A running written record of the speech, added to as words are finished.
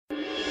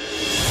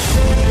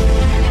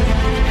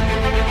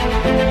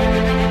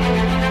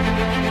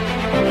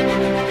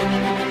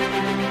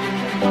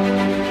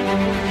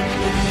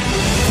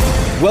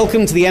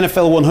Welcome to the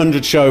NFL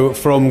 100 show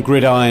from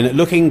Gridiron,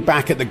 looking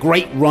back at the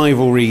great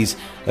rivalries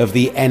of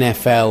the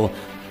NFL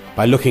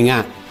by looking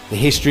at the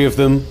history of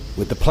them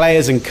with the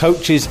players and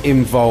coaches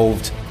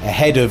involved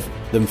ahead of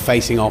them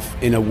facing off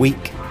in a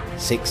Week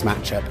 6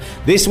 matchup.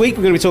 This week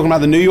we're going to be talking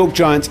about the New York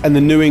Giants and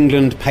the New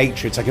England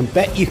Patriots. I can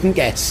bet you can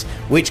guess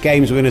which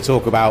games we're going to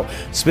talk about,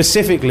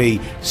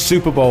 specifically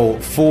Super Bowl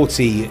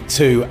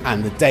 42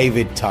 and the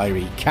David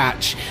Tyree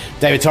catch.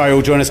 David Tyree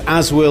will join us,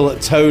 as will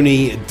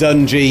Tony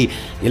Dungy.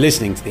 You're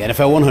listening to the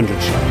NFL 100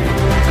 show.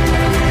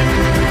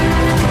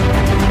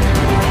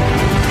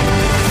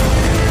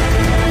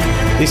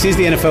 This is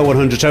the NFL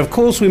 100 show. Of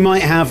course, we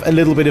might have a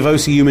little bit of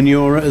Osi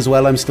Umenyiora as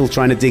well. I'm still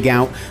trying to dig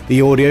out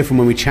the audio from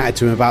when we chatted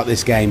to him about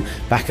this game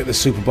back at the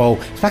Super Bowl.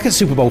 It's back at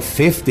Super Bowl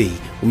 50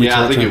 when we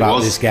talked to him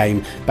about this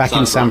game back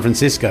in San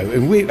Francisco.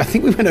 And I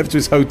think we went over to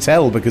his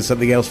hotel because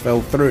something else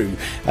fell through.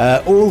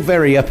 All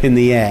very up in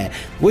the air.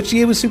 Which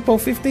year was Super Bowl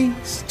 50?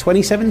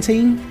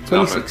 2017?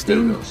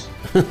 2016?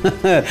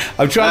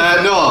 I'm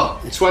trying. No,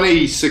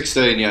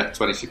 2016. Yeah,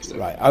 2016.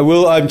 Right.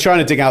 I'm trying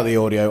to dig out the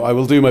audio. I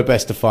will do my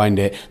best to find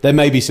it. There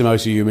may be some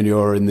Osi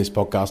Umenyiora in this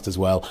podcast as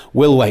well.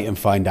 We'll wait and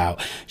find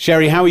out.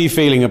 Sherry, how are you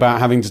feeling about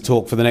having to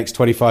talk for the next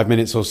 25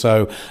 minutes or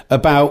so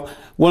about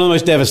one of the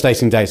most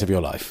devastating days of your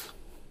life?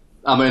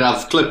 I mean,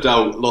 I've clipped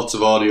out lots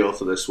of audio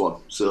for this one,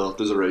 so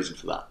there's a reason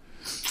for that.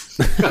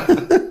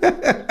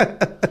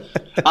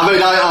 I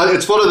mean,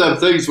 it's one of them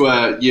things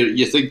where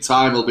you think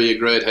time will be a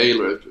great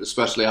healer,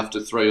 especially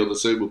after 3 other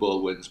Super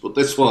Bowl wins, but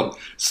this one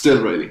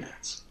still really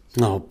hurts.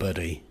 Oh,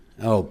 buddy.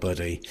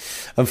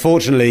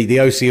 Unfortunately, the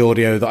OC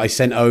audio that I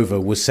sent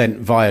over was sent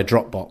via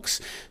Dropbox,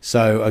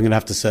 so I'm going to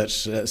have to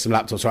search some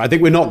laptops. I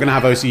think we're not going to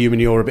have OC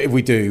Umenyiora, but if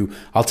we do,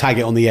 I'll tag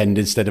it on the end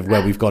instead of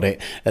where we've got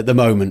it at the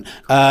moment.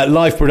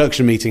 Live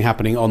production meeting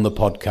happening on the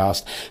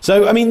podcast.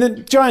 So, I mean, the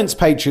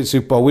Giants-Patriots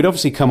Super Bowl, we'd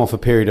obviously come off a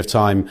period of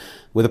time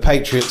where the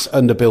Patriots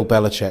under Bill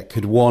Belichick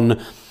had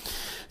won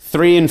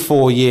 3 and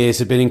 4 years,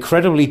 had been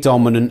incredibly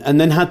dominant, and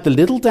then had the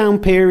little down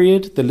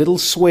period, the little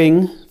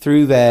swing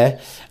through there.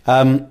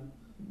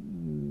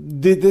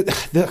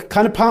 The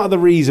kind of part of the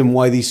reason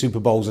why these Super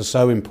Bowls are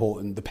so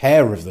important, the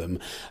pair of them,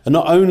 and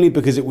not only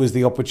because it was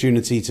the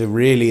opportunity to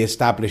really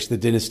establish the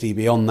dynasty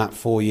beyond that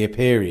 4-year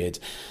period,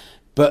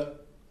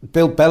 but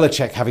Bill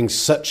Belichick having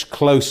such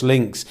close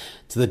links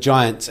to the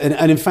Giants.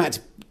 And in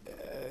fact,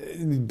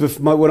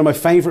 one of my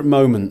favourite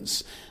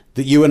moments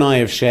that you and I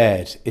have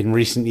shared in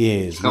recent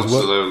years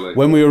was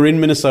when we were in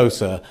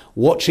Minnesota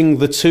watching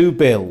the Two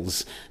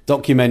Bills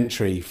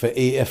documentary for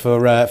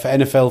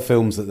NFL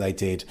Films that they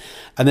did.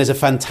 And there's a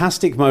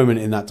fantastic moment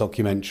in that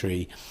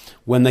documentary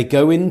when they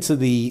go into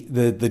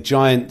the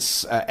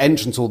Giants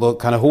entrance, or the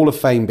kind of Hall of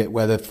Fame bit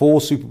where the 4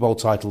 Super Bowl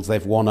titles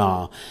they've won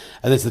are.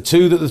 And there's the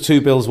 2 that the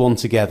Two Bills won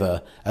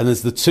together. And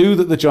there's the 2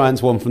 that the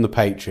Giants won from the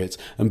Patriots.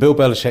 And Bill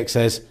Belichick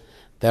says,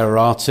 there are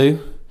our 2,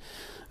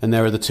 and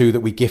there are the 2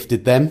 that we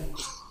gifted them.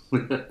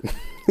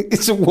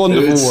 It's a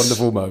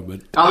wonderful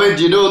moment. I mean,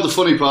 you know, the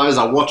funny part is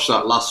I watched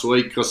that last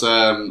week because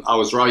I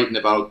was writing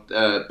about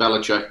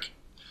Belichick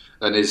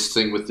and his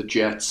thing with the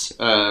Jets.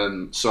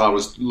 So I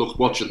was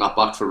watching that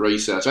back for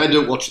research. I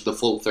ended up watching the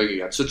full thing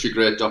again. Such a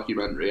great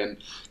documentary. And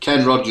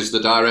Ken Rodgers,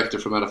 the director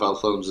from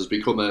NFL Films, has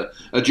become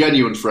a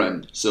genuine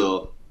friend.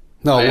 So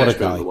what a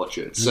guy. To watch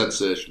it. It's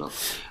sensational.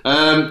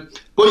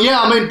 But yeah,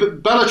 I mean,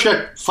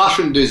 Belichick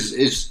fashioned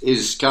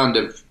his kind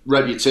of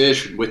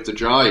reputation with the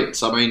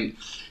Giants. I mean,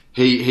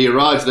 He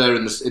arrived there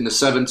in the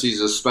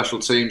 70s as special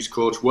teams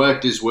coach,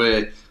 worked his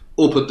way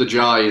up at the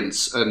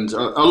Giants, and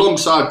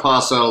alongside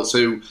Parcells,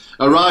 who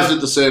arrived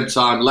at the same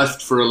time,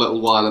 left for a little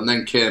while, and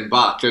then came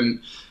back.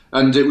 And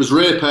it was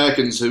Ray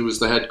Perkins who was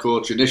the head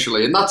coach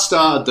initially, and that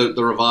started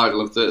the revival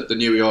of the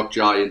New York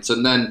Giants.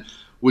 And then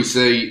we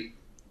see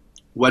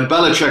when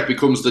Belichick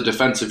becomes the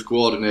defensive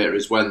coordinator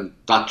is when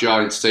that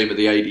Giants team of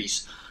the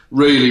 80s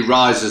really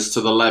rises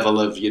to the level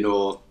of, you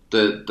know,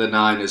 the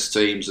Niners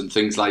teams and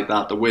things like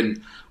that. The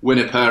win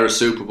a pair of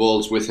Super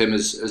Bowls with him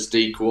as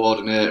D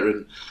coordinator,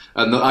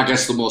 and I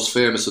guess the most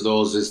famous of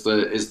those is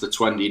the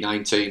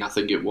 2019, I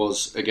think it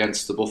was,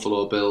 against the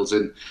Buffalo Bills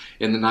in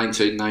the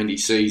 1990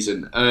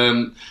 season.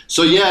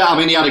 So yeah, I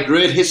mean, he had a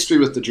great history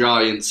with the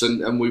Giants,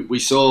 and we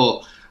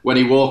saw when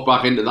he walked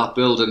back into that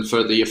building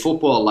for the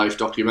Football Life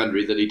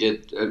documentary that he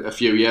did a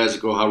few years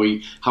ago, how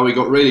he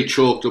got really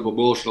choked up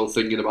emotional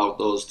thinking about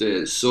those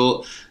days.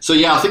 So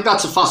yeah, I think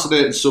that's a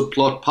fascinating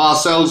subplot.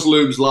 Parcells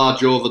looms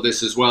large over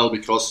this as well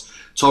because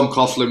Tom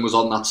Coughlin was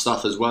on that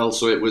staff as well.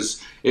 So it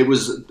was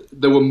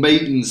there were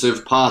meetings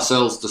of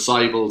Parcells'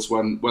 disciples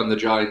when the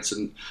Giants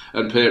and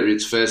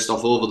Patriots faced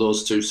off over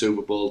those 2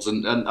 Super Bowls,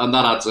 and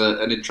that adds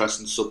an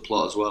interesting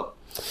subplot as well.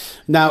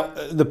 Now,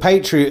 the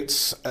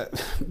Patriots,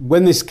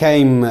 when this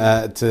came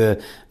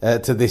to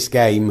this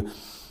game,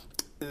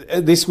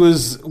 this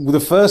was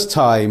the first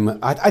time,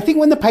 I think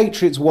when the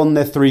Patriots won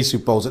their 3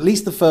 Super Bowls, at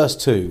least the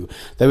first 2,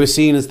 they were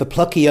seen as the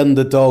plucky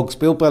underdogs.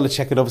 Bill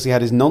Belichick had obviously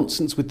had his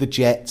nonsense with the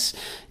Jets.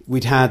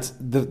 We'd had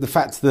the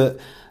fact that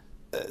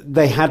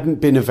they hadn't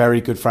been a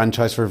very good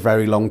franchise for a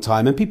very long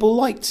time, and people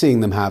liked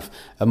seeing them have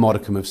a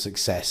modicum of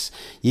success.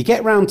 You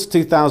get round to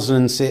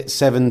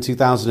 2007,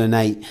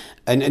 2008,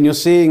 and you're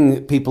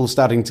seeing people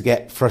starting to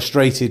get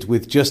frustrated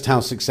with just how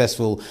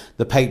successful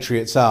the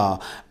Patriots are.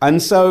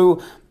 And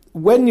so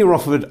when you're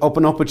offered up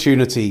an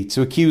opportunity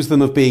to accuse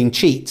them of being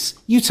cheats,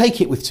 you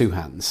take it with two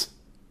hands.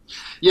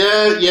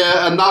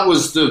 Yeah, and that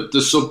was the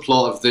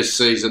subplot of this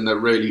season that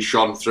really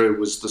shone through,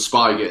 was the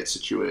Spygate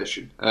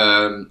situation.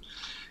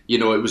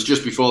 It was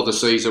just before the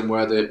season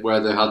where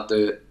they had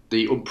the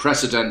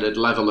unprecedented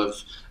level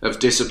of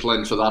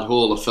discipline for that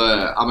whole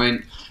affair. I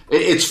mean,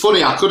 it's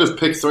funny, I could have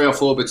picked 3 or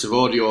 4 bits of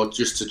audio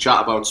just to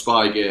chat about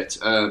Spygate.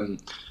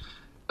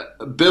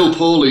 Bill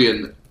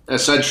Polian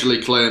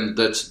essentially claimed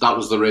that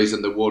was the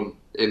reason they won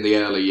in the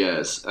early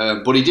years,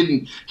 but he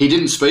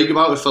didn't speak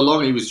about it for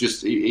long.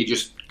 He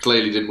just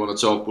clearly didn't want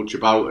to talk much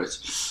about it.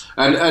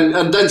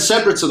 And then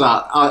separate to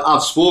that,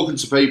 I've spoken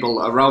to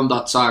people around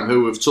that time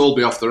who have told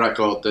me off the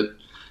record that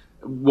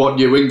what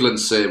New England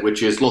say,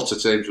 which is lots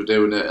of teams were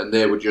doing it and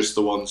they were just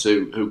the ones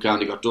who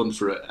kind of got done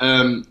for it.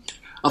 I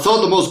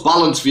thought the most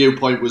balanced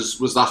viewpoint was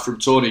that from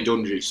Tony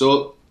Dungy.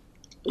 So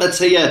let's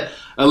hear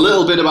a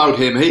little bit about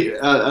him.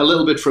 A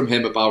little bit from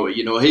him about it.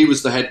 He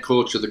was the head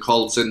coach of the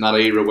Colts in that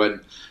era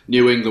when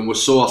New England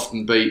was so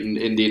often beating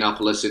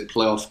Indianapolis in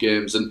playoff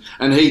games, and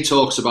he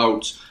talks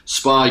about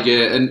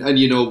Spygate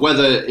and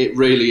whether it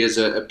really is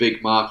a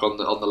big mark on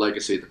the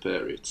legacy of the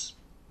Patriots.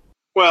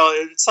 Well,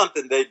 it's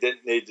something they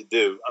didn't need to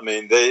do. I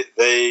mean,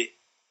 they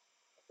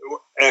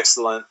were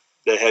excellent.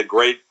 They had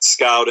great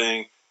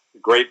scouting,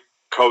 great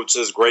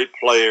coaches, great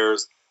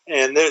players,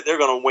 and they're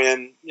going to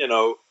win,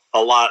 a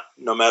lot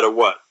no matter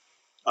what.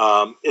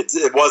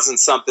 It wasn't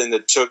something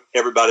that took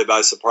everybody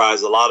by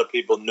surprise. A lot of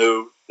people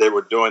knew they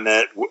were doing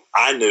that.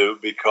 I knew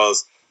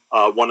because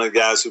one of the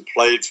guys who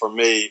played for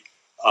me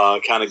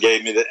kind of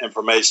gave me the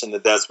information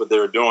that that's what they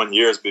were doing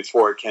years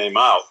before it came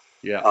out.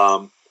 Yeah.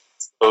 So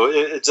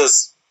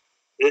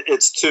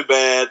it's too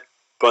bad.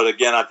 But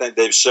again, I think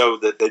they've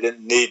showed that they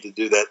didn't need to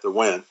do that to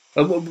win.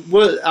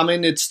 Well, I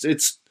mean,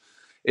 it's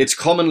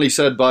commonly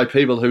said by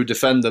people who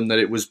defend them that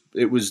it was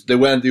they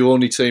weren't the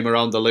only team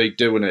around the league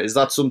doing it. Is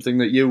that something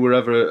that you were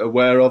ever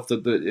aware of,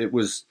 that it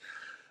was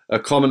a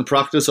common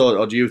practice,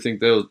 or do you think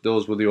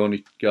those were the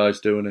only guys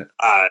doing it?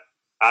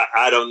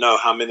 I don't know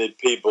how many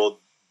people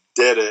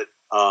did it.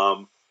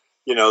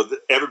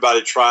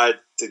 Everybody tried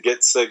to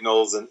get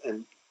signals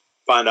and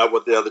find out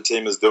what the other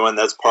team is doing.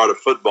 That's part of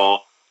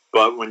football.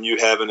 But when you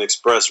have an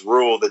express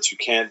rule that you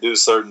can't do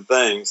certain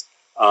things,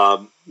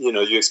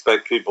 you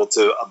expect people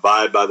to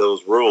abide by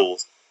those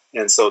rules.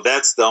 And so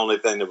that's the only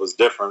thing that was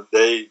different.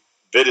 They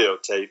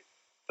videotaped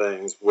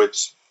things,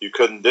 which you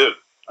couldn't do.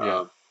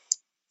 Yeah.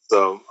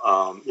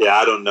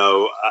 I don't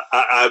know.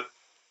 I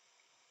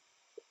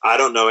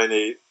don't know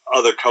any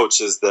other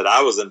coaches that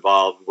I was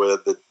involved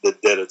with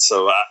that did it.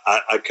 So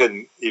I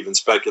couldn't even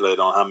speculate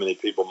on how many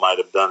people might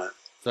have done it.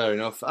 Fair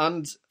enough.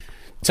 And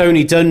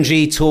Tony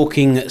Dungy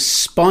talking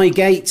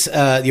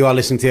Spygate. You are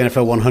listening to the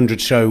NFL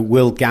 100 show.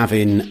 Will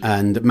Gavin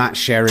and Matt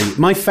Sherry,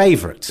 my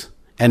favourite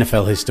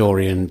NFL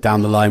historian,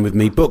 down the line with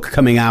me. Book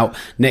coming out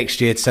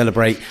next year to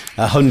celebrate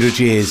 100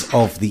 years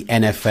of the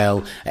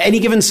NFL. Any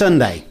Given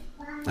Sunday.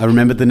 I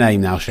remembered the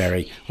name now,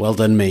 Sherry. Well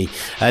done me.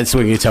 So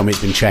when you tell me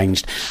it's been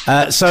changed.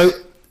 Tony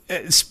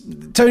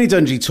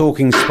Dungy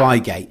talking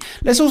Spygate.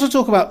 Let's also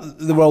talk about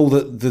the role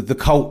that the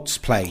Colts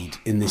played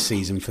in this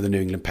season for the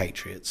New England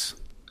Patriots.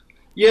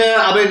 Yeah,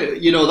 I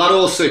mean,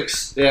 that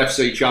 06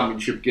 AFC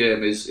Championship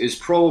game is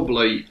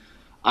probably,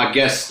 I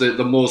guess,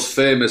 the most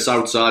famous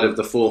outside of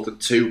the 4th and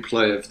 2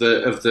 play of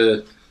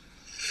the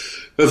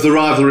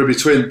rivalry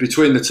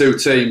between the two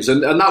teams,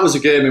 and that was a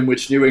game in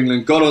which New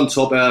England got on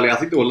top early. I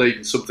think they were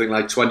leading something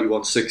like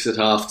 21-6 at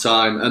half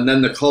time, and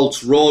then the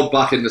Colts roared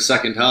back in the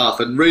second half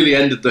and really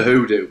ended the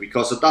hoodoo,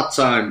 because at that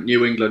time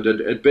New England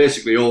had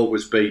basically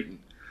always beaten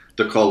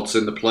the Colts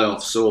in the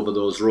playoffs over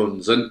those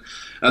runs, and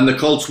the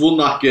Colts won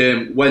that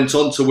game, went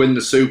on to win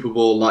the Super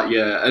Bowl that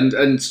year, and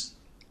I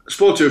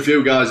spoke to a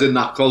few guys in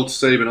that Colts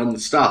team and on the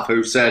staff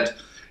who said,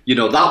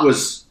 that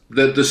was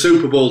the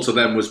Super Bowl to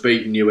them was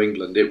beating New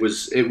England. It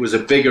was a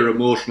bigger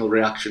emotional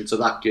reaction to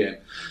that game,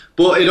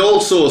 but it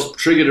also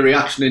triggered a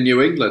reaction in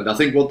New England. I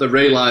think what they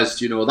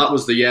realised, that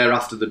was the year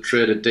after the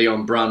trade of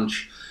Deion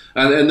Branch,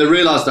 and they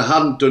realised they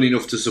hadn't done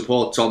enough to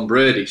support Tom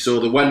Brady,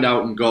 so they went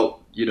out and got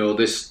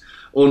this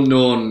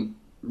unknown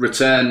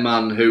return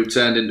man who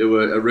turned into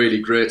a really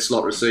great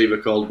slot receiver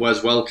called Wes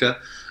Welker,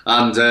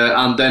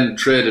 and then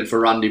traded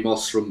for Randy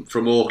Moss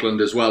from Oakland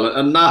as well,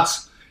 and that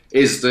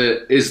is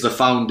the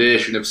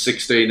foundation of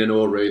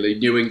 16-0. Really,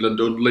 New England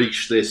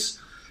unleashed this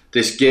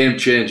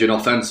game-changing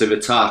offensive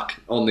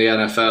attack on the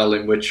NFL,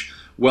 in which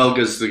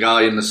Welker's the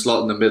guy in the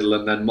slot in the middle,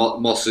 and then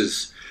Moss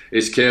is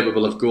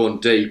capable of going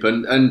deep,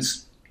 and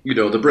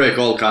they break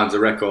all kinds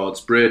of records.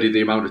 Brady,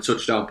 the amount of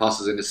touchdown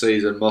passes in the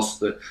season; Moss,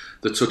 the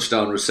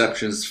touchdown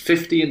receptions,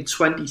 50 and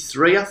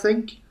 23, I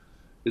think.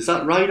 Is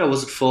that right, or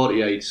was it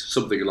 48?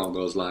 Something along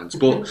those lines.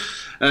 But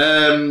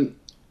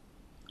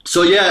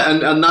So yeah,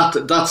 and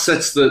that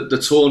sets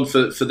the tone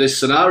for this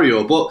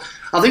scenario. But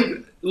I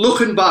think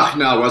looking back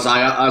now, as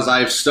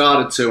I've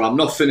started to, I'm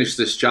not finished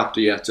this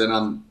chapter yet,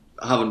 and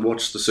I haven't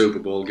watched the Super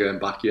Bowl game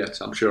back yet.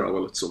 I'm sure I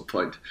will at some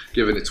point,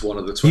 given it's one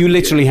of the 20 You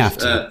literally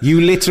games. have to.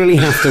 You literally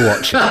have to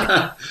watch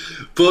it.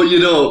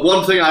 But,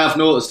 one thing I have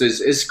noticed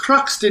is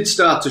cracks did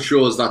start to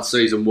show as that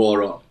season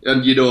wore on.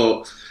 And,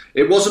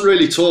 it wasn't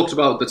really talked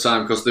about at the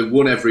time because they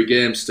won every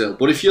game still.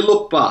 But if you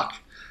look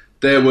back,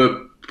 there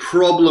were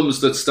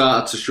problems that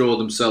started to show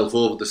themselves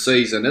over the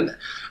season. And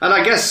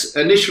I guess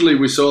initially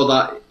we saw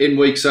that in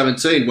Week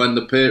 17 when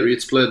the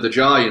Patriots played the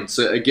Giants,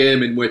 a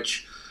game in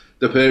which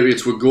the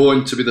Patriots were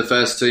going to be the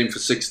first team for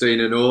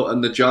 16-0,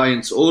 and the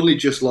Giants only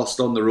just lost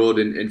on the road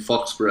in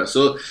Foxborough.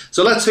 So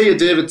let's hear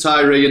David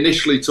Tyree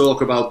initially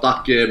talk about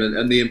that game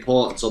and the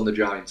importance on the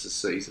Giants this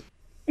season.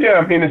 Yeah,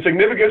 I mean, the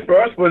significance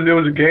for us was there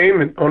was a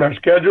game on our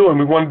schedule and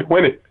we wanted to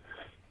win it.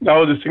 That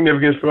was the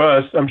significance for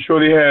us. I'm sure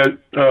they had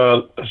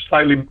a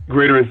slightly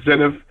greater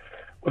incentive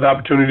with the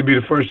opportunity to be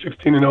the first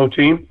 16-0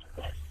 team.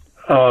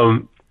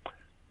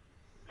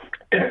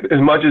 As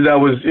much as that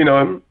was,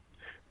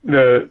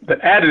 the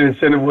added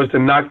incentive was to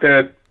knock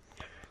that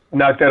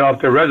off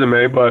their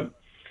resume. But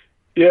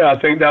yeah, I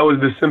think that was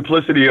the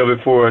simplicity of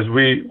it for us.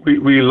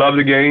 We loved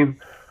the game.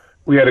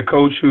 We had a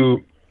coach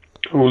who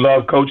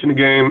loved coaching the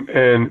game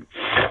and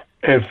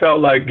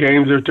felt like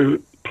games are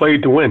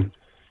played to win.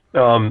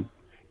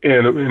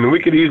 And we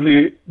could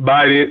easily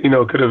buy it,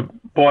 could have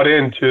bought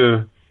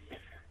into,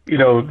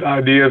 the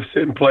idea of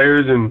sitting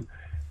players, and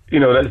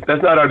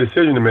that's not our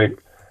decision to make.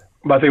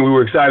 But I think we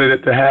were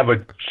excited to have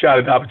a shot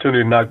at the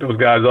opportunity to knock those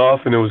guys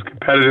off, and it was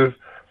competitive.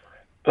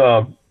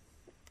 It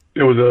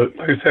was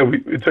like I said, we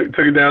took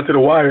it down to the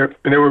wire,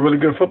 and they were a really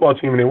good football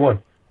team, and they won.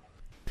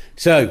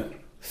 So,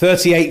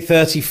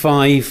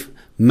 38-35,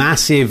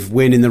 massive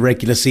win in the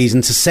regular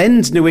season to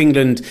send New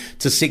England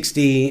to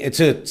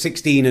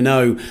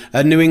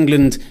 16-0. New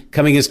England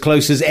coming as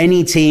close as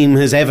any team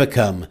has ever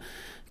come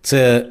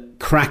to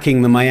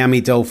cracking the Miami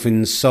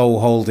Dolphins'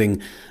 soul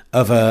holding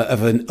of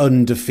an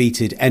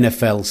undefeated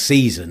NFL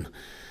season.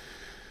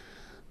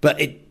 But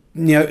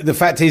the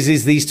fact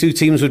is these two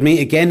teams would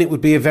meet again. It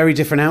would be a very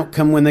different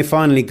outcome when they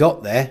finally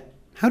got there.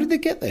 How did they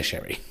get there,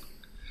 Sherry?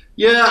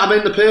 Yeah, I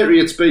mean, the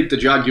Patriots beat the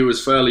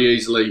Jaguars fairly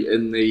easily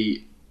in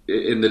the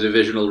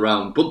divisional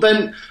round. But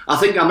then I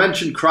think I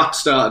mentioned crack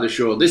started the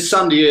show. This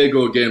San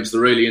Diego game's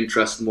the really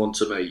interesting one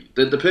to me.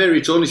 The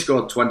Patriots only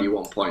scored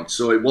 21 points,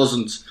 so it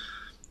wasn't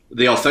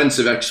the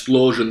offensive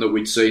explosion that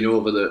we'd seen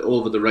over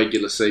the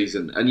regular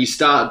season. And you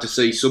started to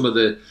see some of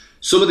the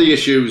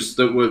issues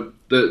that were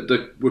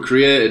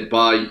created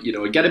by,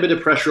 get a bit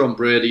of pressure on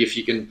Brady if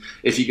you can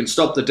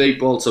stop the deep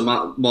ball to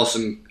Moss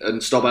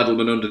and stop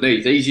Edelman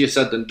underneath. Easier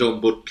said than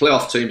done, but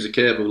playoff teams are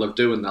capable of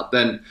doing that.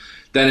 Then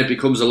it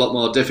becomes a lot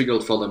more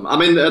difficult for them. I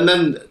mean, and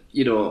then,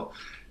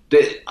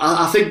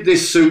 I think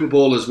this Super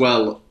Bowl as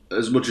well,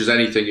 as much as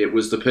anything, it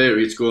was the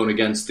Patriots going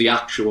against the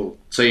actual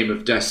team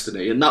of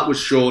destiny. And that was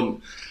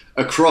shown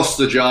across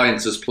the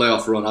Giants'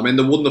 playoff run. I mean,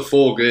 they won the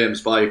 4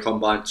 games by a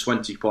combined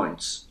 20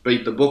 points,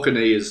 beat the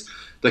Buccaneers,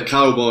 the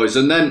Cowboys,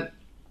 and then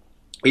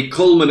it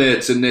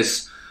culminates in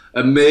this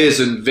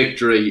amazing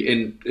victory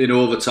in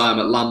overtime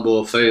at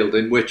Lambeau Field,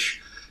 in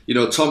which,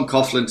 Tom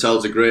Coughlin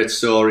tells a great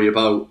story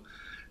about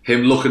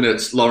him looking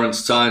at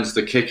Lawrence Tynes,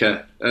 the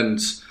kicker, and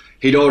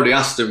he'd already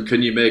asked him,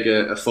 can you make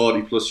a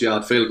 40-plus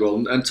yard field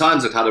goal? And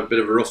Tynes had a bit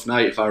of a rough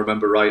night, if I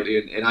remember rightly,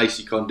 in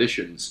icy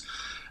conditions.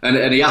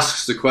 And he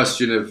asks the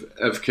question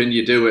of can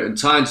you do it? And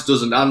Tynes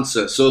doesn't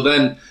answer. So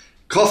then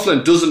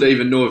Coughlin doesn't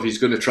even know if he's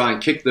going to try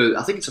and kick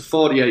I think it's a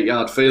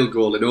 48-yard field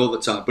goal in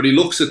overtime. But he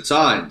looks at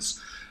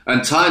Tynes,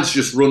 and Tynes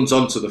just runs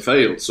onto the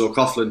field. So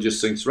Coughlin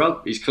just thinks,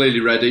 well, he's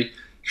clearly ready,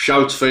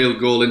 shouts field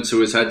goal into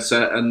his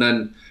headset, and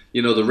then,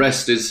 the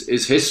rest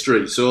is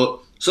history.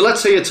 So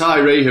let's hear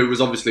Tyree, who was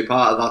obviously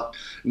part of that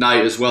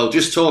night as well,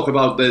 just talk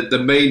about the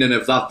meaning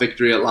of that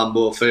victory at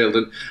Lambeau Field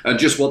and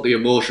just what the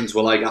emotions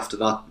were like after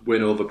that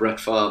win over Brett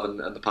Favre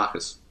and the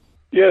Packers.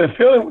 Yeah,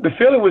 the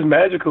feeling was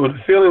magical. The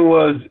feeling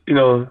was,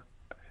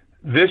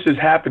 this is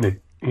happening.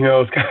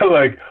 It's kind of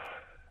like,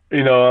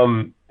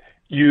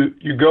 you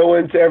go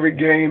into every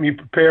game, you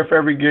prepare for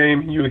every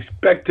game, you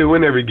expect to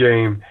win every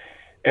game.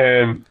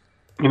 And,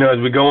 as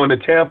we go into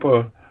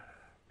Tampa,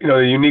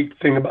 the unique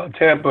thing about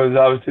Tampa is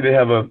obviously they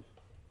have a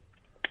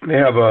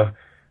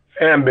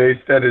fan base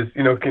that is,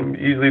 can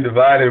easily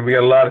divide, and we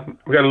got a lot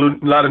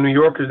of New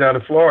Yorkers down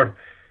in Florida.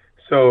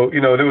 So,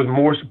 there was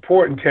more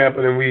support in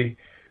Tampa than we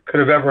could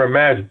have ever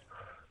imagined.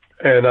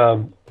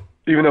 And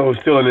even though it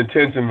was still an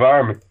intense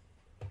environment.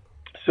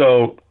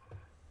 So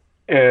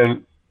as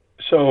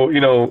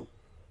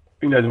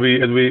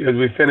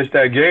we finished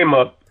that game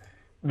up,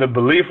 the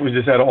belief was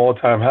just at an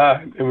all-time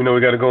high. And we know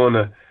we got to go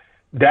into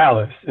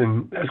Dallas,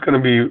 and that's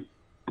going to be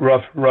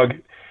rough and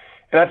rugged.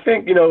 And I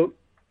think,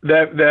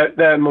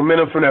 that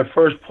momentum from that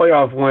first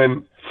playoff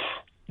win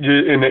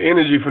and the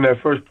energy from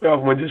that first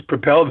playoff win just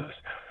propelled us.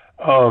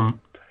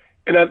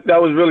 And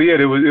that was really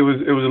it. It was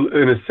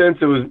in a sense,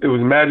 it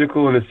was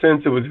magical. In a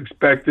sense, it was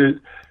expected.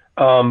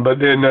 But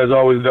then there's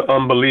always the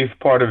unbelief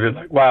part of it,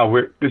 like, wow,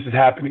 this is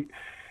happening.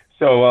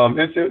 So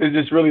it's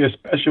just really a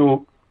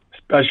special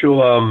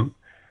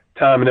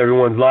time in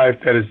everyone's life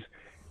that it's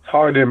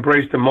hard to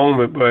embrace the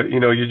moment, but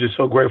you're just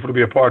so grateful to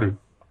be a part of it.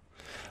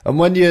 And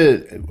when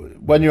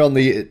you're on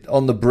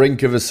the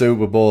brink of a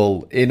Super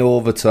Bowl in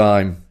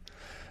overtime,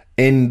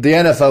 in the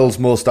NFL's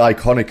most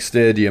iconic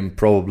stadium,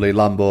 probably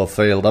Lambeau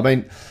Field. I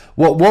mean,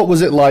 what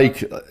was it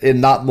like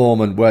in that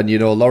moment when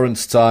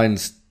Lawrence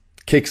Tynes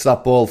kicks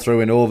that ball through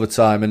in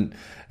overtime,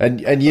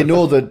 and you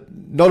know that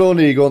not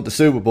only are you going to the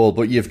Super Bowl,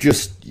 but you've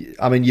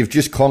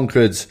just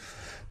conquered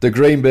the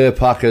Green Bay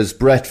Packers,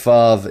 Brett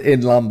Favre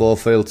in Lambeau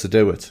Field to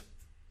do it.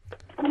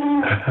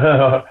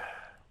 Well,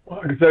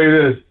 I can tell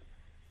you this: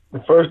 the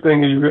first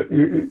thing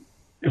you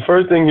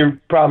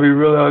probably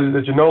realize is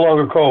that you're no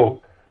longer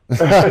cold.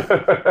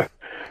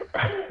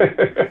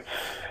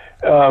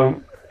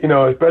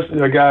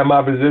 Especially a guy in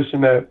my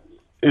position that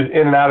is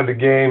in and out of the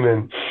game,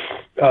 and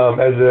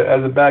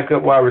as a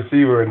backup wide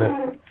receiver, and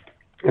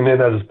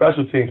then as a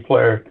special teams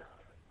player,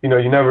 you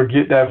never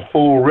get that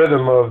full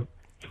rhythm of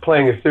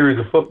playing a series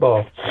of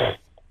football.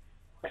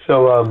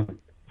 So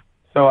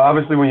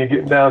obviously when you're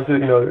getting down to,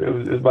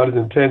 it was about as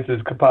intense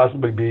as could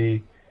possibly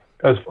be,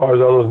 as far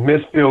as all those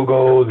missed field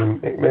goals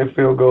and made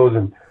field goals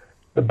and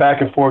the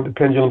back and forth, the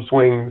pendulum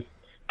swings.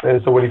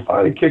 And so when he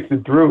finally kicks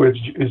it through,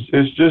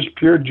 it's just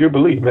pure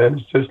jubilee, man.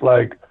 It's just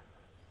like,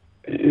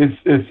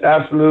 it's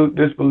absolute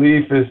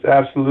disbelief. It's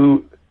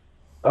absolute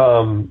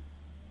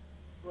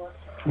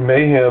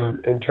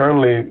mayhem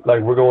internally.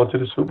 Like, we're going to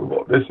the Super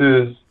Bowl. This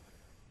is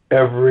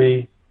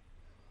every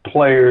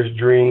player's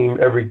dream,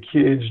 every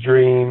kid's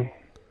dream,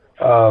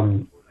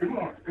 and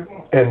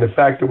the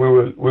fact that we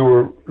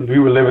were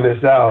living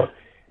this out.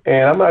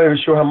 And I'm not even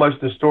sure how much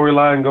the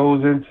storyline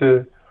goes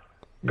into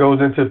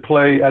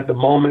play at the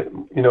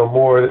moment.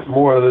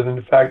 More other than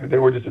the fact that they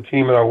were just a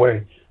team in our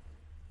way.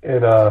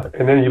 And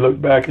then you look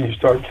back and you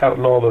start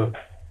counting all the,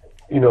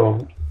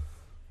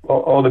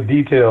 all the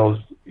details,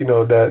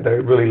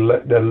 that really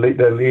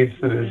that leads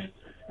to this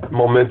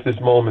momentous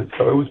moment.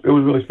 So it was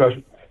really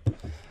special.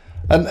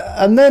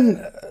 And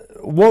then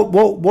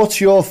what's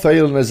your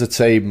feeling as a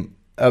team?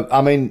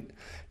 I mean,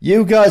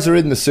 you guys are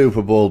in the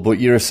Super Bowl, but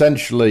you're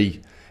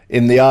essentially,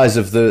 in the eyes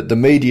of the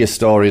media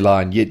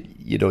storyline,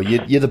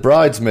 you're the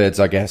bridesmaids,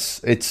 I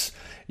guess.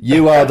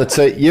 You are the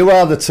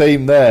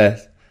team there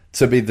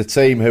to be the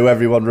team who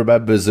everyone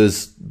remembers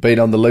as being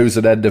on the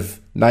losing end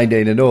of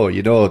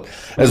 19-0.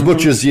 As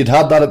much as you'd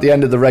had that at the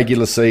end of the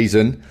regular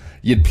season,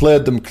 you'd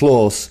played them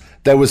close.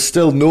 There was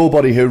still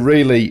nobody who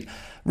really,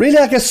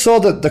 I guess, saw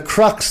the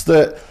cracks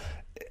that.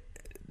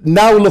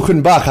 Now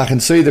looking back, I can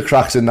see the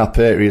cracks in that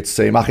Patriots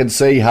team. I can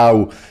see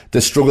how they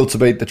struggled to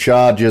beat the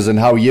Chargers and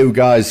how you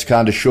guys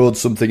kind of showed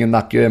something in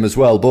that game as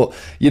well. But,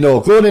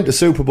 going into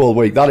Super Bowl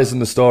week, that isn't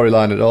the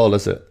storyline at all,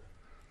 is it?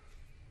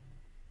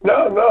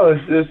 No,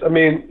 it's just, I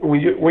mean,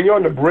 when you're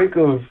on the brink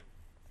of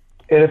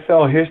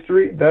NFL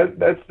history,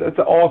 that's an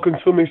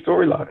all-consuming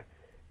storyline.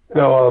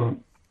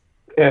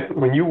 And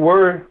when you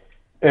were,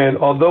 and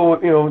although,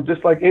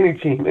 just like any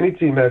team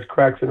has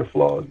cracks and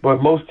flaws,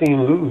 but most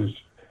teams lose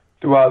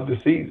throughout the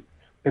season,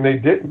 and they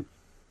didn't.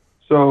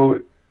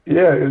 So,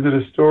 yeah, is it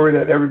a story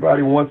that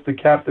everybody wants to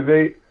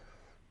captivate?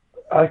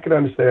 I can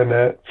understand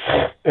that.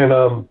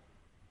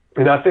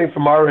 And I think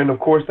from our end, of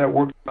course, that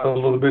worked out a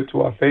little bit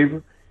to our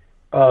favor.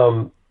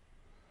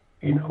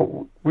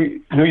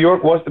 New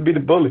York wants to be the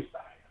bully.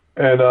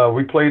 And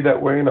we played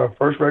that way in our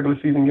first regular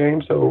season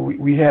game, so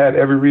we had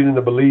every reason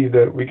to believe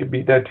that we could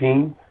beat that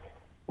team.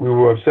 We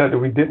were upset that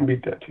we didn't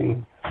beat that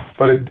team.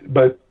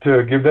 But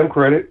to give them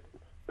credit,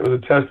 it was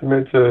a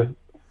testament to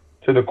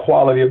the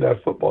quality of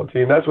that football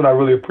team. That's what I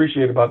really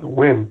appreciate about the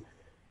win,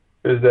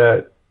 is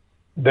that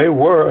they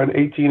were an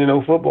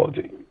 18-0 football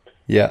team.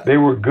 Yeah, they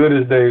were good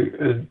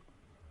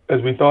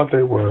as we thought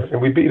they were,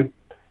 and we beat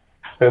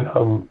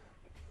them.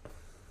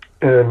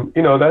 And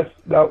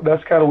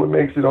that's kind of what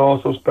makes it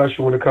all so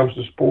special when it comes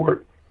to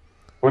sport,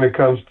 when it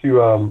comes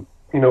to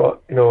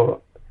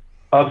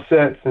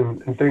upsets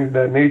and things of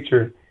that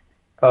nature.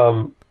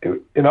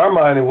 In our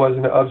mind, it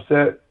wasn't an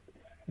upset,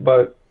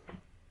 but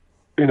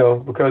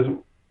because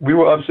we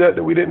were upset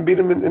that we didn't beat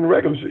them in the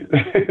regular season.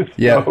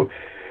 So,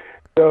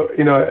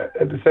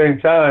 at the same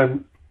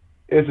time,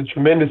 it's a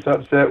tremendous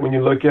upset when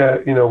you look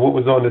at, what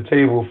was on the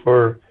table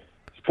for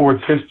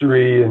sports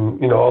history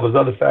and, all those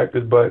other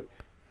factors. But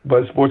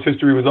sports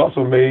history was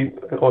also made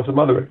on some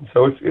other end.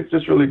 So it's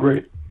just really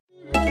great.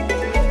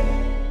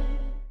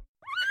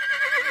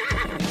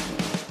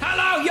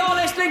 Hello, you're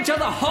listening to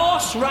the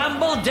Horse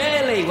Ramble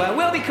Daily, where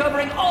we'll be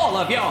covering all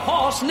of your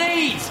horse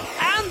needs.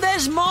 And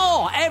there's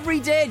more. Every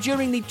day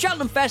during the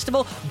Cheltenham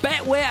Festival,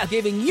 Betway are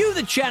giving you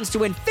the chance to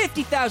win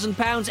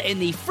 £50,000 in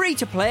the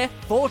free-to-play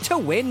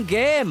 4-to-win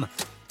game.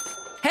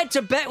 Head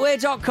to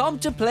betway.com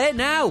to play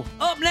now.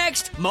 Up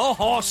next, more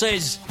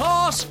horses.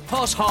 Horse,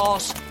 horse,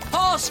 horse.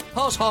 Horse,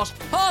 horse, horse,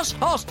 horse,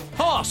 horse,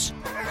 horse.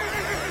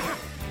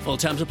 Full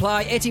terms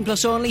apply. 18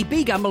 plus only.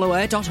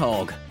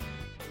 BeGambleAware.org.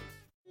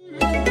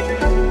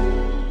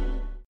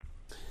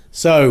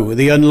 So,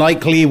 the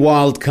unlikely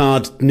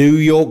wildcard New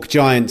York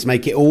Giants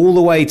make it all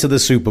the way to the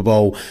Super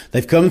Bowl.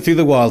 They've come through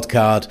the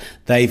wildcard.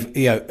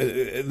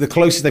 The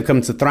closest they've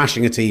come to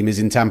thrashing a team is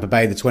in Tampa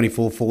Bay, the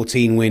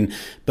 24-14 win,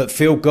 but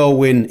field goal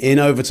win in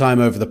overtime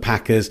over the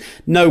Packers.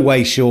 No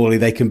way, surely,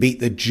 they can beat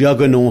the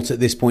juggernaut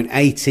at this point,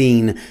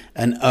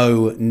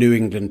 18-0 New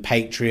England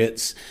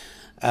Patriots.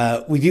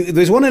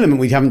 There's one element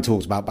we haven't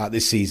talked about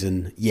this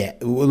season yet.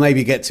 We'll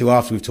maybe get to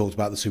after we've talked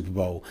about the Super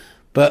Bowl.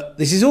 But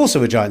this is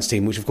also a Giants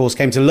team, which of course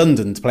came to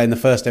London to play in the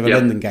first ever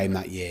London game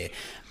that year.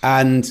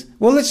 And,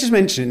 well, let's just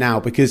mention it now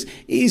because it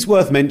is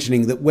worth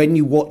mentioning that when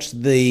you watch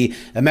the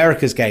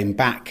Americas game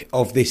back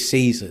of this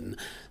season,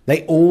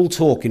 they all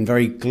talk in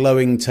very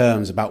glowing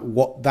terms about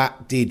what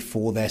that did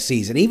for their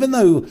season. Even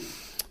though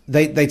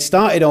they'd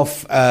started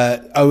off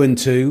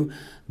 0-2,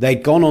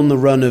 they'd gone on the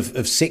run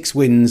of 6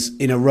 wins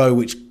in a row,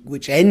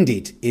 which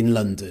ended in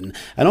London.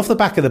 And off the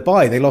back of the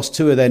bye, they lost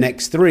 2 of their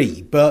next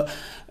 3. But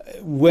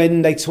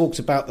when they talked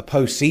about the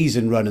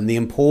postseason run and the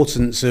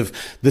importance of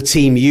the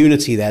team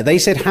unity there, they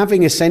said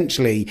having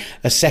essentially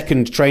a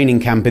second training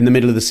camp in the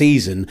middle of the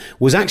season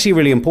was actually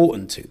really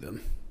important to them.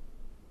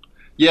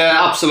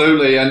 Yeah,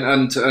 absolutely,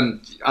 and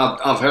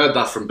I've heard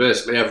that from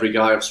basically every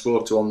guy I've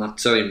spoke to on that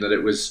team, that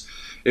it was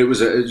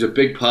a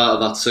big part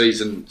of that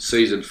season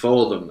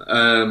for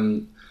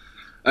them.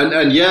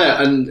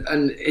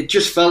 And it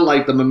just felt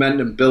like the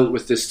momentum built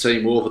with this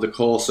team over the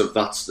course of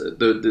that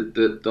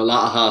the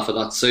latter half of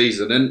that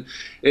season, and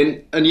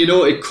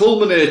it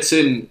culminates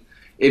in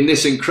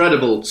this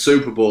incredible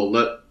Super Bowl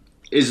that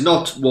is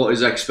not what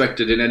is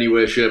expected in any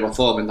way, shape or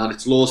form, in that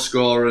it's low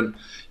scoring.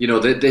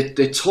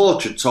 They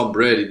tortured Tom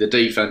Brady, the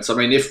defense. I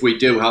mean, if we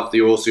do have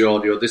the OC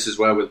audio, this is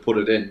where we'll put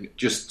it in,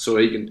 just so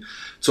he can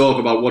talk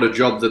about what a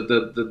job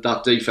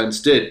that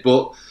defense did.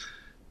 But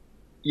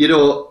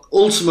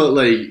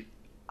ultimately,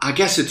 I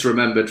guess it's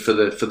remembered for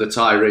the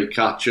TYREE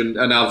catch, and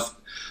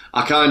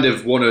I kind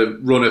of want to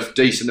run a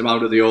decent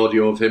amount of the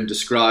audio of him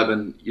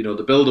describing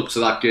the build up to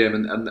that game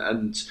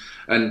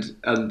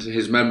and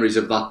his memories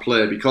of that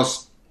play,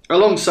 because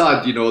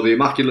alongside the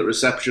immaculate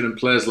reception and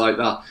plays like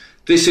that,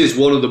 this is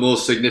one of the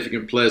most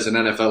significant plays in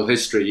NFL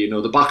history.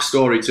 The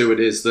backstory to it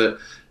is that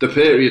the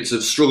Patriots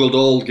have struggled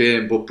all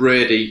game, but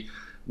Brady,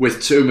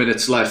 with 2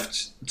 minutes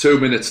left,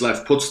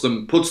 puts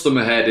them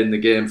ahead in the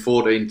game,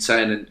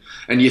 14-10,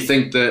 and you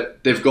think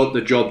that they've got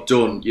the job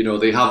done.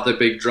 They have the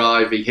big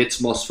drive, he hits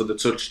Moss for the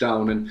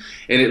touchdown, and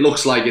it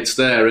looks like it's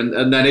there.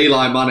 And then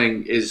Eli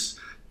Manning is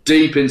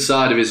deep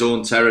inside of his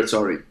own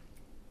territory.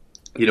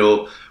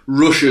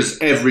 Rushes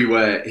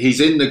everywhere. He's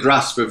in the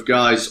grasp of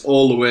guys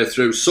all the way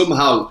through,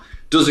 somehow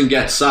doesn't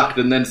get sacked,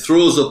 and then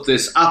throws up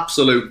this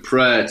absolute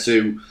prayer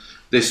to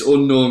this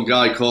unknown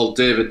guy called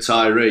David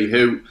Tyree,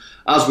 who,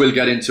 as we'll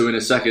get into in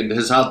a second,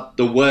 has had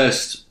the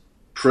worst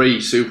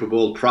pre-Super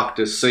Bowl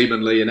practice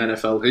seemingly in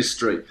NFL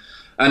history.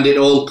 And it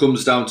all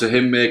comes down to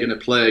him making a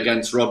play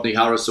against Rodney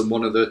Harrison,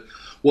 one of the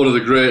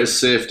greatest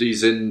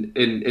safeties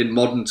in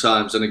modern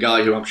times, and a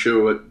guy who I'm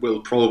sure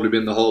will probably be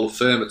in the Hall of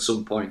Fame at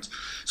some point.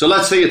 So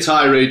let's hear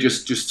Tyree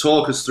just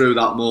talk us through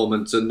that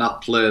moment and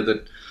that play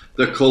that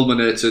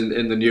culminates in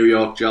the New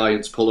York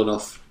Giants pulling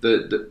off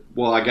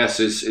what I guess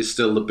is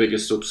still the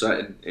biggest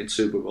upset in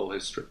Super Bowl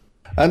history.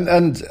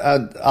 And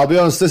I'll be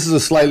honest, this is a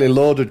slightly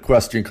loaded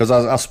question, because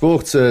I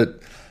spoke to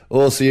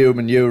OC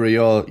Umenyiora,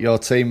 your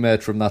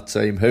teammate from that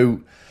team,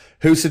 who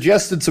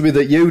suggested to me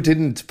that you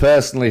didn't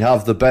personally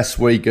have the best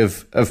week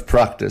of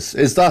practice.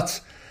 Is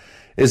that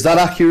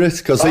accurate?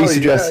 Because he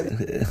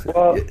suggested. Yeah.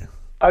 Well,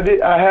 I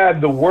did. I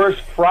had the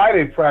worst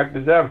Friday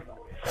practice ever.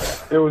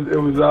 It was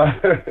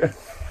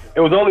it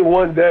was only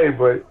one day,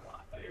 but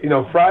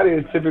Friday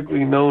is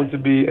typically known to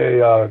be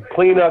a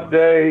cleanup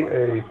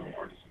day,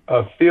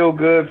 a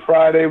feel-good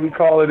Friday, we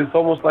call it. It's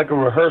almost like a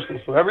rehearsal,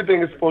 so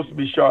everything is supposed to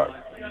be sharp.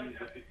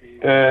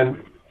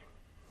 And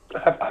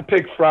I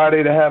picked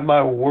Friday to have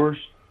my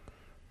worst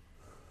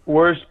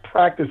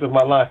practice of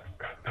my life.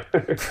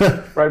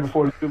 Right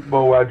before the Super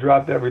Bowl, where I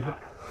dropped everything.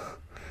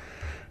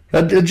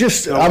 And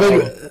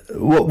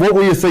what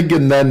were you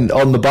thinking then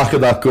on the back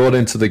of that going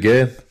into the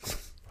game?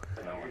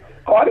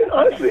 Oh,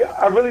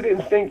 I really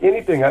didn't think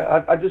anything.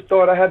 I just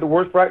thought I had the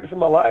worst practice of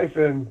my life,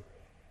 and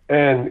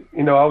I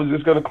was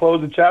just going to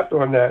close the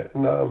chapter on that.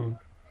 And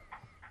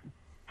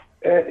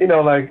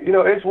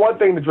it's one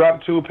thing to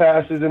drop 2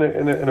 passes in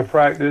a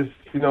practice.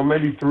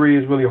 Maybe 3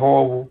 is really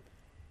horrible.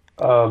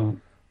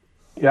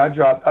 I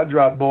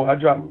dropped more. I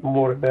dropped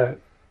more than that.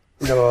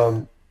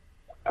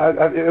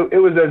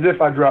 It was as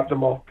if I dropped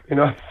them all.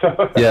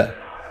 So, yeah.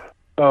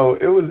 So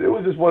it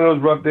was just one of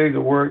those rough days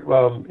of work.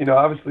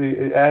 Obviously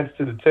it adds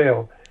to the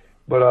tale,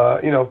 but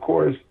of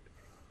course,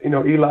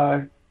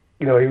 Eli.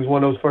 He was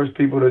one of those first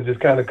people to just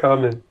kind of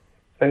come and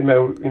say,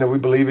 man, we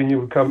believe in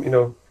you. We come,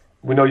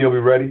 we know you'll be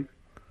ready.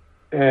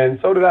 And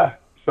so did I.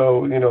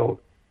 So,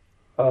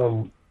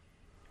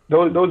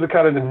 those are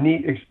kind of the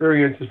neat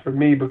experiences for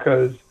me,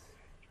 because,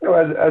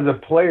 as a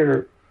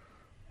player,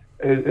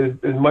 as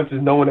much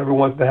as no one ever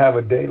wants to have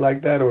a day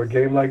like that or a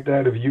game like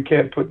that, if you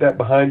can't put that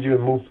behind you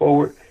and move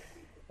forward,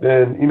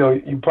 then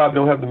you probably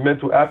don't have the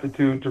mental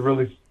aptitude to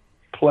really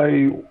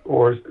play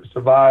or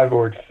survive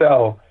or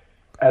excel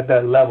at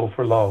that level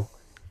for long.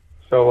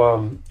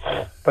 So,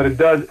 but it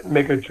does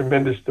make a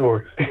tremendous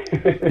story.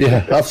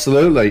 Yeah,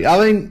 absolutely.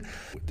 I mean,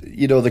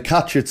 the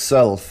catch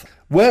itself.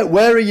 Where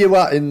are you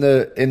at in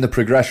the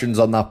progressions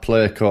on that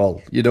play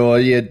call? Are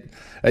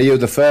you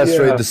the first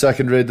read, the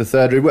second read, the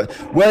third read?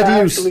 Where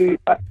do you?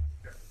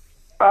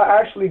 I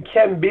actually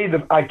can be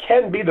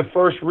the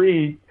first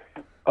read,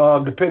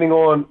 depending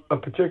on a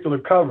particular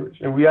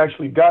coverage, and we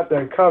actually got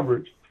that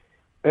coverage,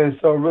 and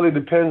so it really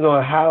depends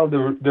on how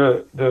the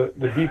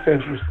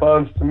defense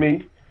responds to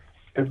me.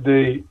 If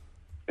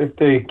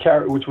they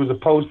carry, which was a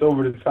post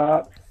over the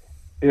top,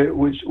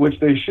 which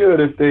they should,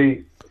 if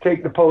they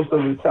take the post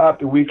over the top,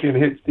 then we can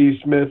hit Steve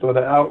Smith on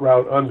an out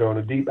route on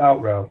a deep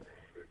out route.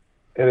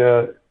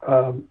 And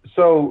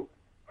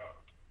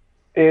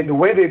and the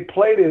way they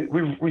played it,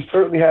 we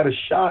certainly had a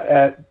shot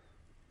at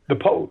the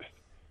post.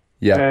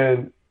 Yeah.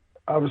 And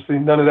obviously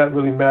none of that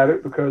really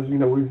mattered because,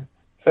 we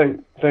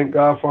thank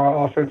God for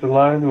our offensive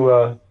line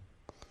who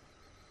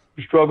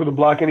struggled to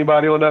block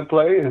anybody on that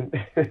play and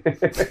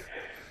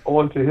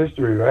on to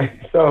history, right?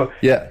 So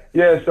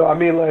so I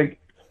mean,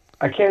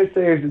 I can't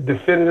say it's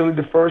definitively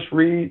the first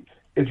read.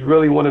 It's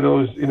really one of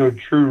those,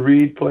 true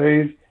read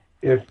plays.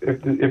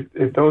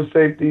 If those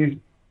safeties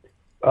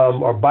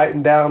are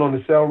biting down on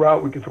the sell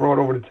route, we can throw it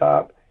over the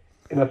top,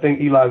 and I think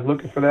Eli's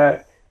looking for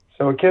that.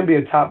 So it can be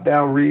a top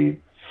down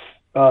read,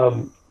 but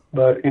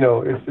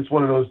it's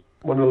one of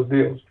those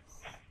deals.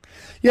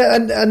 Yeah,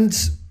 and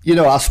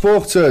I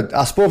spoke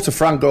to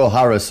Franco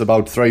Harris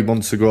about 3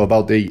 months ago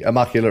about the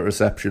immaculate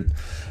reception,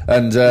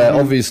 and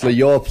obviously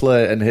your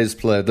play and his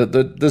play,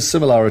 there's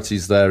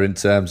similarities there in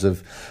terms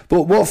of.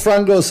 But what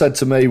Franco said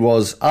to me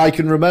was, I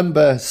can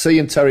remember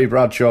seeing Terry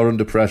Bradshaw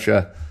under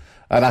pressure,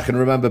 and I can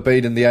remember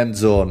being in the end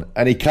zone,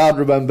 and he can't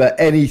remember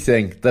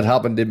anything that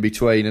happened in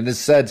between, and has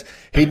said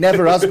he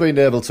never has been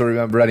able to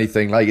remember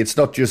anything. Like, it's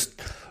not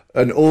just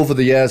an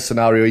over-the-years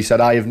scenario. He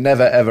said, I have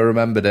never, ever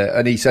remembered it.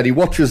 And he said he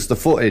watches the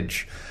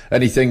footage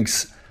and he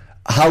thinks,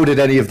 how did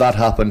any of that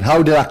happen?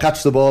 How did I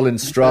catch the ball in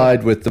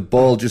stride with the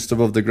ball just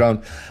above the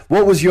ground?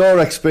 What was your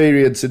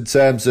experience in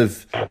terms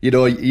of,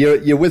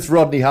 you're with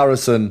Rodney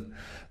Harrison,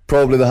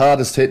 probably the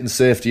hardest hitting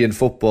safety in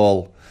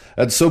football,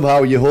 and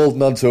somehow you're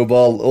holding onto a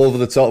ball over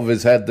the top of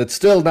his head that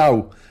still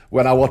now,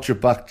 when I watch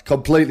it back,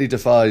 completely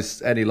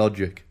defies any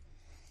logic.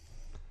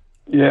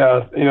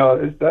 Yeah,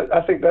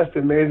 I think that's the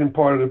amazing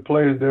part of the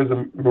play is there's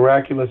a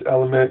miraculous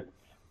element.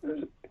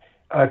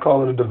 I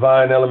call it a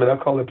divine element. I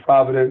call it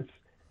providence.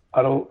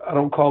 I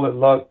don't call it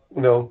luck,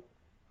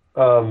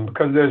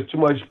 because there's too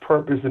much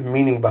purpose and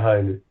meaning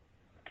behind it.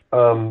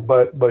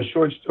 But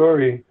short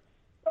story,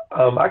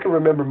 I can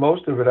remember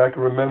most of it. I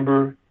can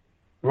remember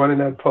running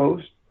that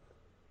post,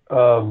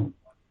 and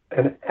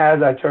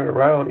as I turn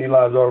around,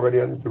 Eli's already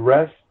under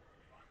duress,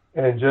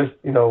 and just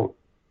and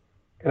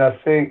I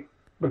think.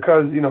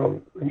 Because,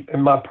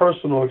 in my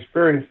personal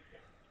experience,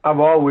 I've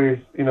always,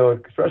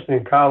 especially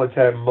in college,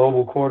 had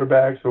mobile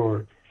quarterbacks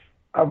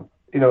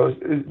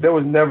there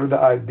was never the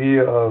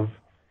idea of,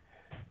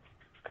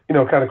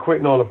 kind of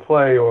quitting on a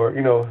play or,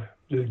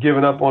 just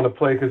giving up on a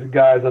play because the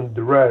guy's under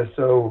duress.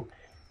 So,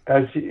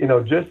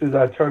 just as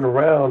I turn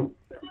around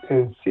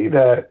and see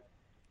that,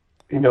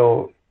 it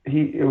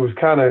was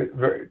kind of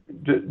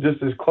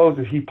just as close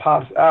as he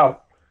pops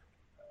out.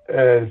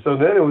 And so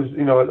then it was,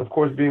 of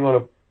course, being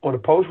on a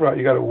post route,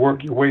 you got to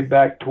work your way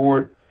back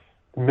toward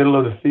the middle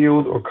of the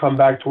field or come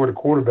back toward the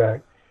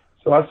quarterback.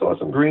 So I saw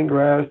some green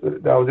grass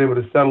that I was able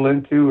to settle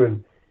into,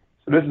 and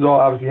so this is all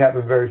obviously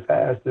happened very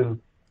fast. And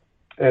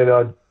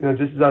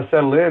just as I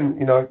settled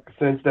in, I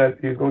sensed that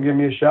he was going to give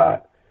me a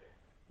shot.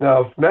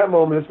 Now from that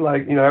moment, it's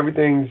like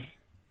everything's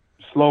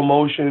slow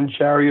motion,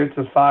 chariots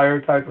of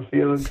fire type of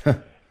feeling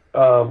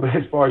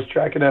as far as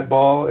tracking that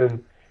ball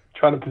and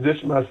trying to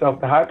position myself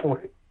at the high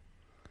point.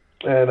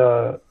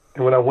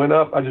 And when I went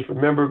up, I just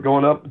remember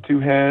going up with two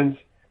hands,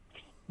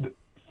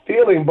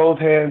 feeling both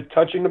hands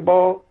touching the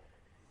ball,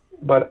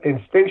 but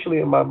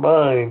instinctually in my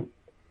mind,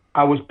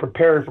 I was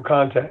preparing for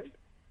contact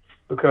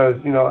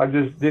because, I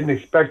just didn't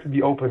expect to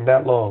be open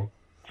that long.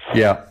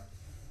 Yeah.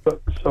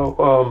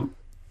 So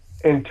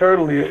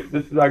internally,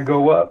 just as I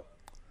go up,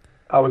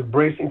 I was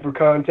bracing for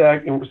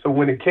contact. And so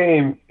when it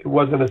came, it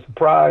wasn't a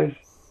surprise.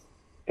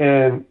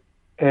 And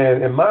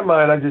in my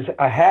mind,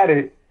 I had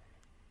it,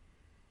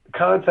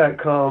 contact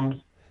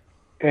comes,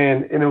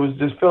 and it was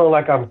just feeling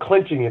like I'm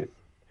clinching it.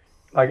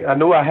 Like I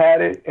knew I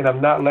had it, and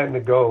I'm not letting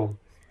it go.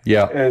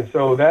 Yeah. And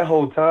so that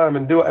whole time,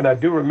 and I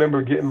do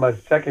remember getting my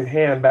second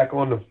hand back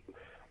on the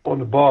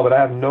ball, but I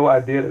have no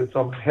idea that it's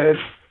on my head.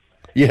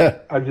 Yeah.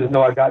 I just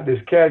know I got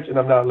this catch, and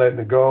I'm not letting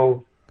it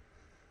go.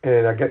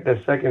 And I get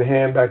that second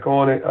hand back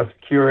on it. I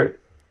secure it,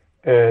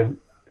 and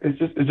it's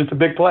just a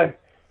big play.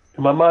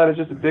 In my mind, it's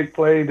just a big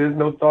play. There's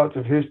no thoughts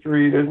of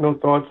history. There's no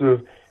thoughts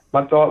of.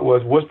 My thought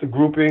was, what's the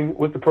grouping?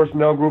 What's the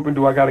personnel grouping?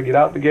 Do I got to get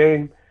out the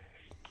game?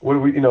 What do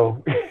we,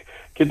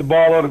 get the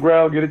ball on the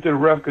ground, get it to the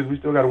ref because we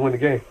still got to win the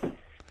game.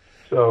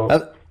 So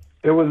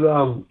it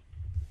was,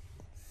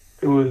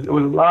 it was a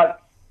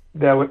lot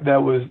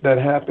that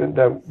happened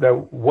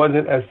that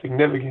wasn't as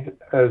significant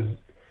as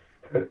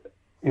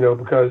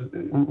because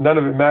none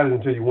of it matters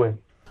until you win.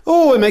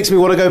 Oh, it makes me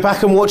want to go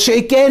back and watch it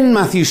again,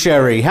 Matthew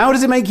Sherry. How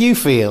does it make you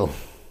feel?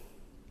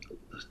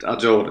 I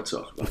don't want to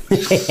talk about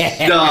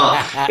it. No,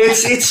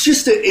 it's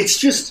just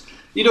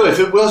if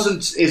it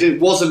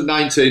wasn't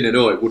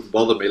 19-0, it wouldn't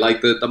bother me.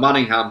 Like the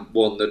Manningham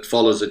one that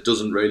follows it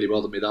doesn't really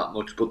bother me that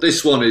much. But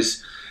this one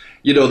is,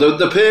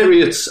 the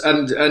periods,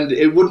 and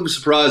it wouldn't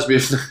surprise me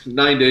if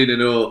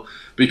 19-0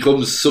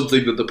 becomes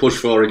something that they push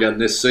for again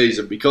this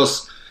season,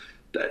 because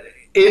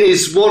it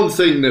is one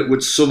thing that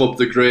would sum up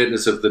the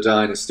greatness of the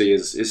dynasty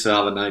is to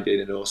have a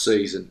 19-0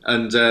 season.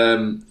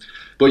 And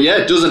but yeah,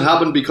 it doesn't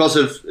happen because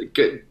of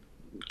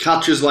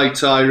catchers like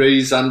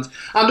TYREE's and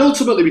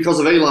ultimately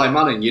because of Eli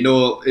Manning.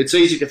 It's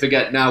easy to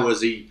forget now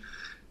as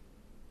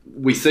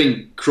we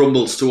think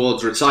crumbles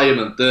towards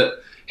retirement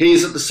that he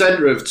is at the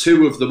centre of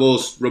two of the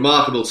most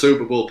remarkable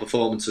Super Bowl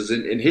performances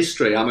in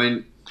history. I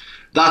mean,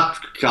 that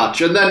catch,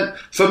 and then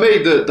for me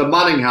the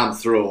Manningham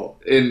throw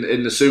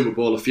in the Super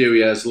Bowl a few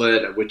years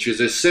later, which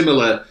is a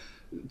similar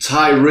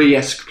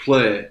Tyree-esque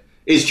play,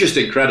 is just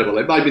incredible.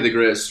 It might be the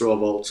greatest throw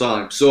of all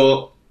time.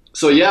 So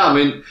yeah, I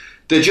mean,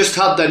 they just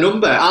had their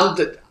number,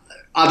 and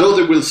I don't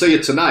think we'll see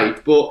it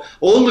tonight, but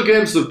all the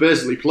games they've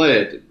basically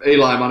played,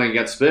 Eli Manning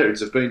against the Patriots,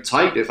 have been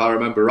tight, if I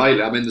remember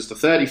rightly. I mean, there's the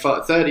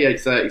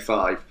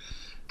 38-35.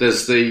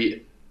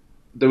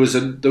 There was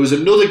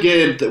another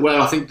game where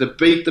I think they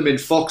beat them in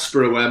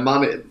Foxborough, where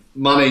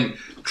Manning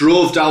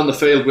drove down the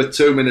field with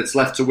 2 minutes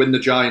left to win the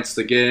Giants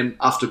the game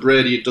after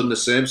Brady had done the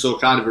same, so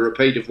kind of a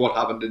repeat of what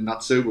happened in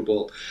that Super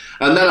Bowl.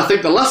 And then I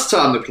think the last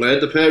time they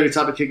played, the Patriots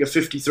had to kick a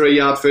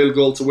 53-yard field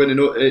goal to win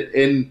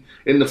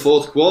in the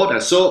fourth quarter.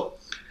 So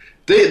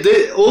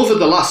they over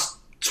the last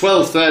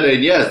 12,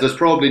 13 years, there's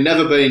probably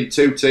never been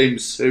two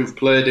teams who've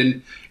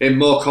played in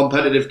more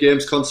competitive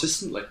games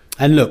consistently.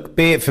 And look,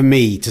 be it for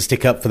me to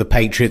stick up for the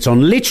Patriots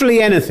on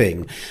literally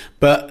anything,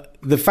 but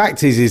the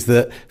fact is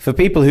that for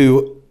people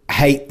who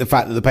hate the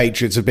fact that the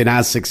Patriots have been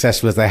as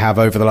successful as they have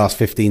over the last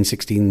 15,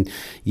 16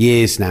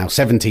 years now,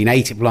 17,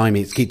 18,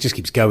 blimey, it just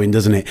keeps going,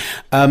 doesn't it?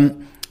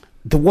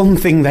 The one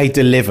thing they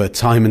deliver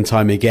time and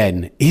time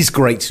again is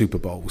great Super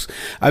Bowls.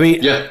 I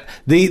mean, yeah.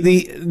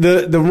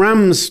 The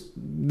Rams,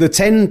 the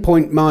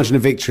 10-point margin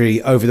of victory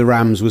over the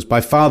Rams was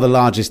by far the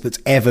largest that's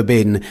ever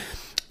been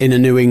in a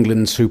New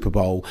England Super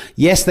Bowl.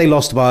 Yes, they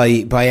lost by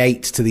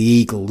 8 to the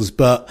Eagles,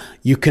 but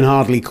you can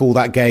hardly call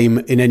that game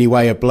in any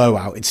way a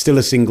blowout. It's still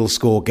a single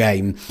score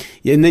game.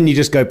 And then you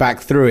just go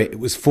back through it.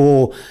 It was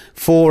 4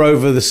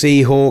 over the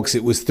Seahawks.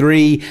 It was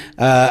 3.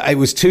 It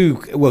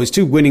was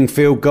 2 winning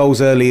field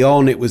goals early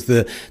on. It was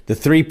the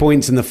 3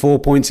 points and the 4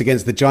 points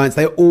against the Giants.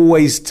 They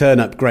always turn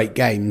up great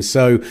games.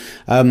 So,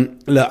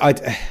 look,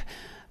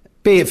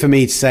 be it for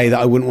me to say that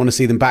I wouldn't want to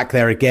see them back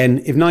there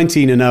again. If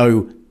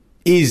 19-0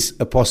 is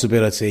a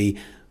possibility,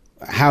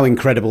 how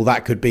incredible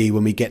that could be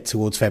when we get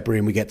towards February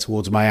and we get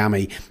towards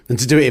Miami, and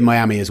to do it in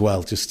Miami as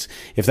well, just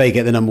if they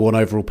get the number 1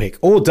 overall pick,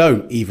 or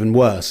don't, even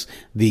worse,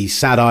 the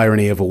sad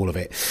irony of all of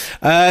it.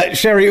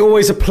 Sherry,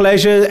 always a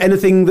pleasure.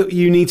 Anything that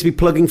you need to be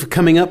plugging for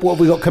coming up? What have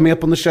we got coming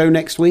up on the show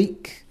next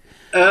week?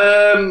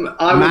 I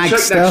will check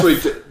stuff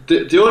next week.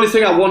 The only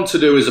thing I want to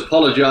do is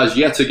apologise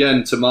yet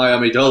again to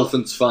Miami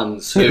Dolphins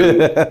fans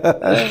who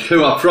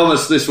I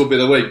promised this would be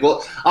the week.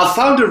 But I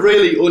found a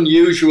really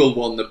unusual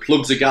one that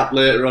plugs a gap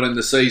later on in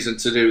the season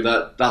to do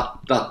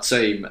that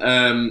team.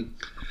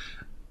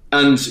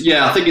 And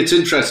yeah, I think it's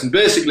interesting.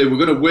 Basically, we're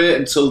going to wait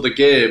until the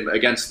game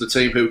against the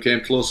team who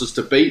came closest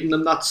to beating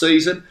them that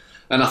season.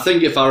 And I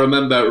think if I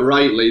remember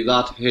rightly,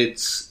 that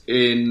hits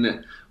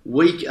in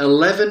week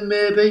 11,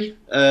 maybe.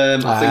 I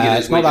think it is.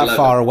 It's not that 11.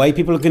 Far away.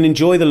 People can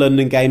enjoy the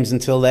London games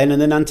until then,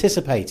 and then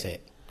anticipate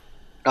it.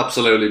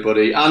 Absolutely,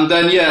 buddy. And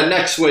then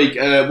next week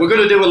we're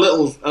going to do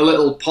a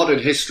little potted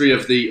history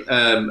of the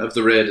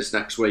Raiders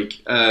next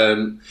week.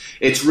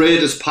 It's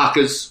Raiders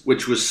Packers,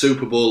 which was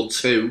Super Bowl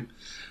 2.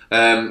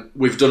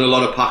 We've done a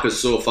lot of Packers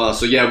so far,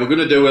 so yeah, we're going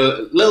to do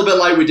a little bit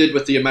like we did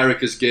with the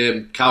America's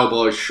game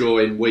Cowboys show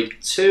in week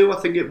 2,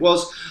 I think it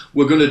was.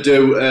 We're going to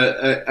do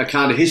a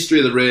kind of history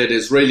of the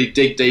Raiders, really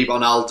dig deep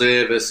on Al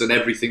Davis and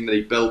everything that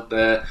he built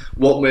there,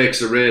 what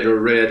makes a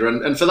Raider,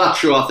 and for that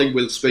show I think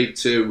we'll speak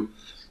to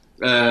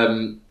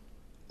Ron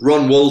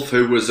Wolf,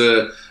 who was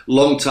a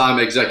long-time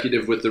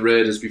executive with the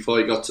Raiders before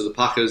he got to the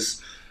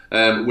Packers.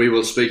 We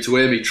will speak to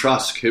Amy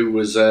Trask, who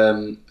was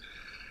the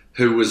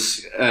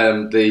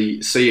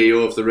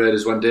CEO of the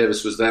Raiders when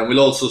Davis was there. And we'll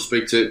also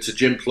speak to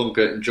Jim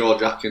Plunkett and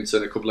George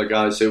Atkinson, a couple of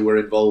guys who were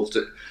involved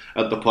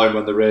at the point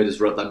when the Raiders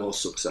were at their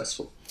most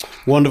successful.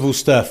 Wonderful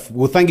stuff.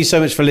 Well, thank you so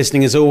much for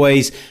listening. As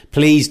always,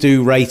 please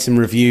do rate and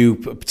review,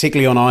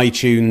 particularly on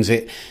iTunes.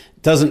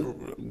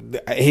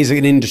 Here's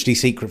an industry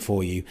secret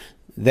for you.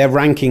 their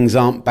rankings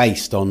aren't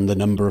based on the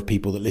number of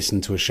people that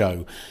listen to a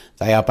show.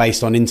 They are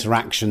based on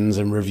interactions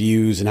and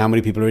reviews and how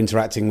many people are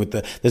interacting with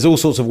there's all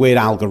sorts of weird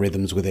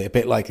algorithms with it, a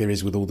bit like there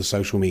is with all the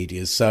social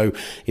medias. So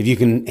if you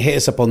can hit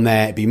us up on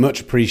there, it'd be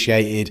much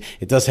appreciated.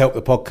 It does help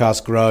the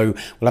podcast grow.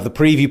 We'll have the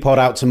preview pod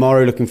out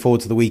tomorrow. Looking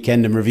forward to the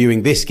weekend and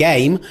reviewing this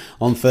game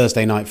on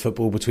Thursday Night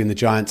Football between the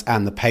Giants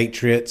and the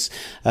Patriots.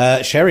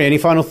 Sherry, any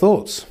final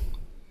thoughts?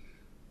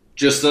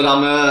 Just that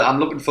I'm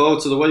looking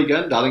forward to the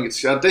weekend. I think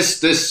it's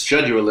this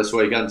schedule this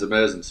weekend's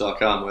amazing, so I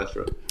can't wait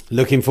for it.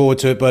 Looking forward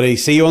to it, buddy.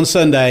 See you on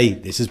Sunday.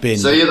 This has been...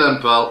 See you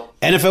then, pal.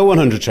 NFL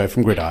 100 Show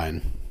from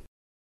Gridiron.